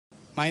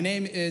My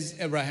name is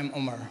Ibrahim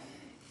Omer.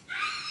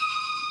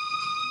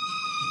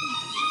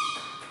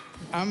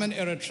 I'm an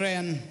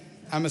Eritrean.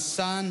 I'm a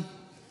son,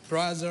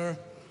 brother,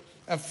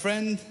 a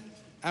friend.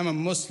 I'm a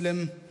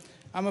Muslim.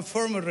 I'm a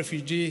former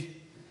refugee.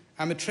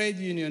 I'm a trade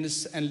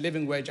unionist and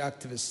living wage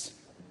activist.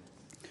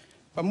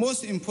 But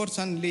most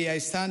importantly, I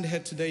stand here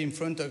today in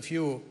front of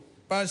you,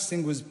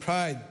 bursting with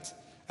pride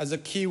as a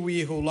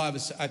Kiwi who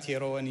lives at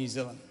Aotearoa, New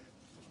Zealand.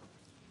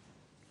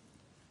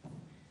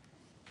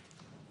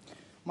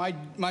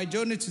 My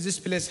journey to this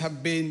place has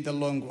been the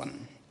long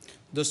one.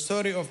 The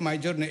story of my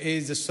journey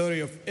is the story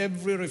of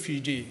every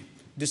refugee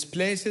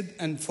displaced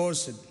and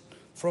forced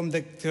from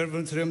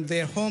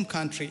their home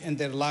country and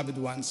their loved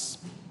ones.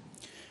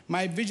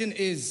 My vision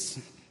is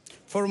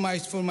for my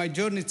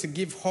journey to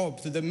give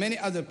hope to the many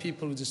other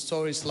people with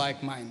stories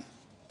like mine.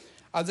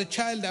 As a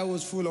child, I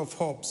was full of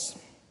hopes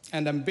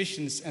and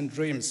ambitions and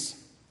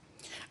dreams.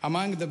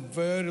 Among the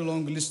very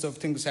long list of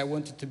things I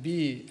wanted to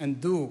be and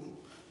do,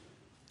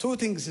 two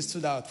things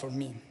stood out for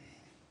me.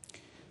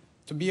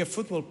 To be a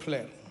football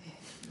player,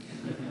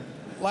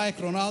 like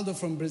Ronaldo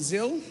from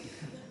Brazil,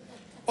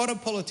 or a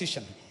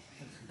politician.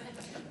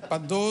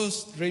 But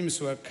those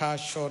dreams were cut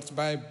short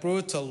by a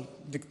brutal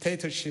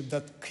dictatorship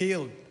that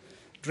killed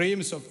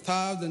dreams of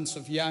thousands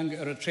of young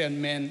Eritrean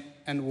men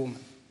and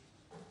women.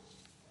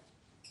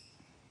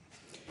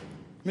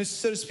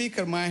 Mr.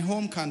 Speaker, my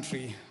home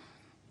country,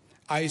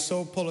 I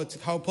saw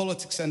how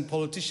politics and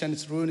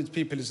politicians ruined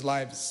people's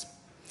lives,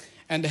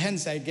 and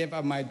hence I gave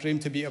up my dream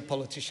to be a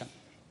politician.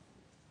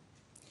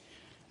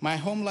 My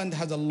homeland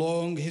has a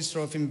long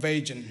history of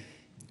invasion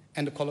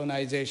and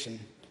colonization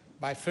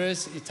by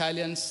first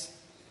Italians,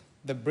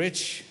 the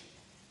British,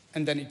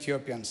 and then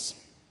Ethiopians.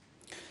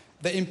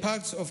 The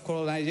impacts of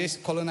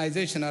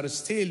colonization are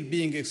still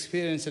being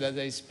experienced as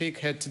I speak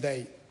here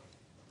today.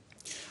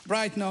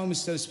 Right now,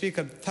 Mr.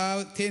 Speaker,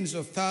 tens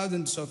of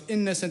thousands of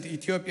innocent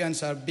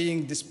Ethiopians are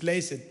being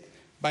displaced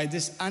by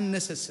this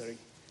unnecessary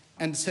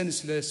and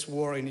senseless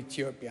war in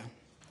Ethiopia.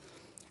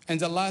 In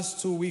the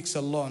last 2 weeks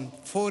alone,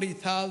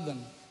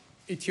 40,000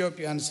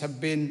 Ethiopians have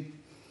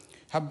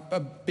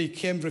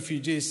become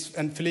refugees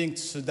and fleeing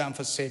to Sudan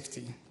for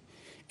safety.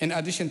 In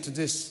addition to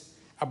this,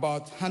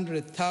 about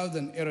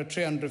 100,000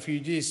 Eritrean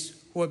refugees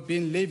who have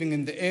been living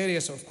in the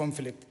areas of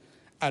conflict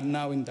are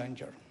now in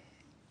danger.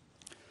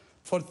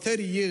 For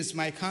 30 years,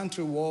 my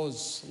country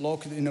was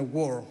locked in a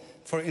war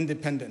for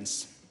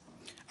independence.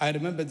 I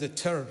remember the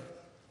terror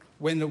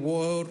when the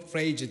war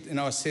raged in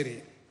our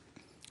city.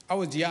 I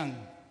was young,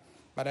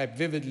 but I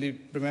vividly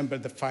remember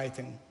the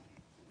fighting.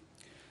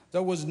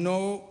 There was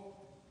no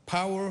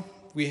power.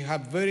 We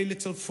had very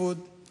little food.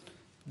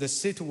 The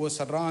city was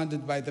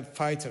surrounded by the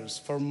fighters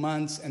for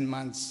months and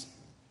months.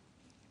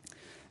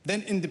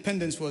 Then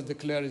independence was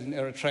declared in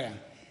Eritrea.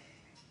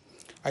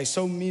 I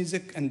saw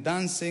music and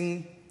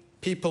dancing,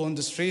 people on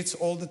the streets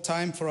all the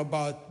time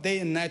day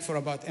and night for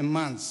about a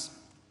month.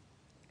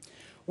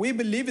 We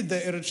believed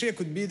that Eritrea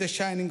could be the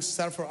shining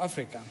star for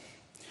Africa.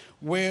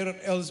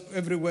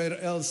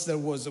 Everywhere else there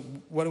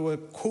were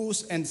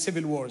coups and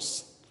civil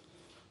wars.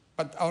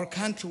 But our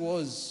country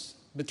was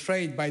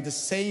betrayed by the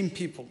same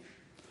people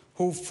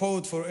who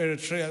fought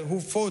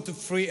to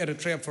free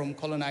Eritrea from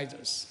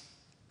colonizers.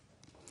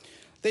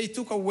 They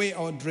took away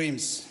our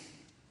dreams.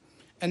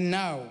 And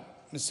now,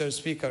 Mr.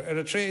 Speaker,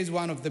 Eritrea is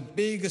one of the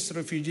biggest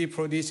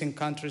refugee-producing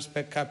countries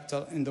per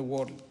capita in the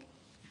world.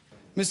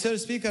 Mr.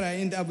 Speaker, I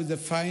end up with the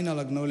final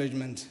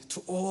acknowledgement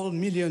to all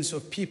millions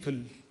of people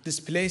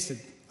displaced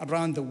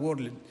around the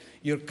world.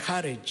 Your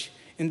courage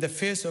in the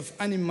face of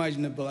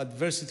unimaginable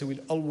adversity will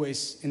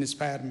always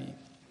inspire me.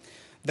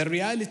 The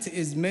reality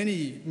is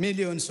many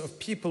millions of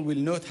people will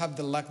not have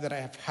the luck that I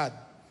have had.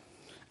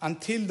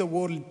 Until the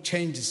world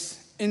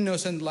changes,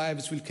 innocent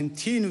lives will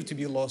continue to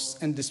be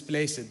lost and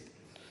displaced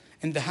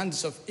in the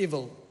hands of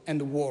evil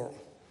and war.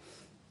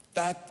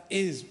 That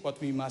is what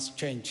we must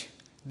change.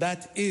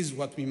 That is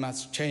what we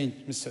must change,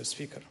 Mr.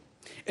 Speaker.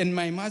 In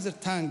my mother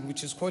tongue,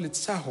 which is called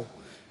Saho,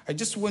 I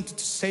just wanted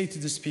to say to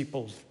these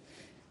people,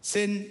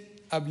 Sin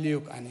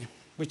abliukane,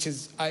 which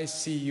is I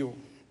see you.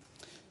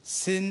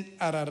 Sin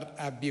arar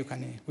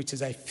abiukane, which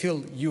is I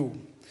feel you.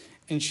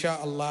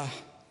 Inshallah,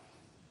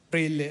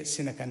 prile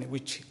sinakane,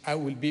 which I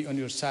will be on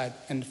your side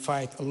and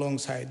fight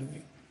alongside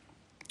you.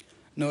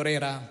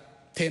 Norera,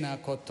 tena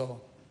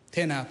koto,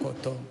 tena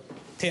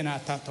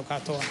tato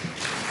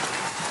katoa.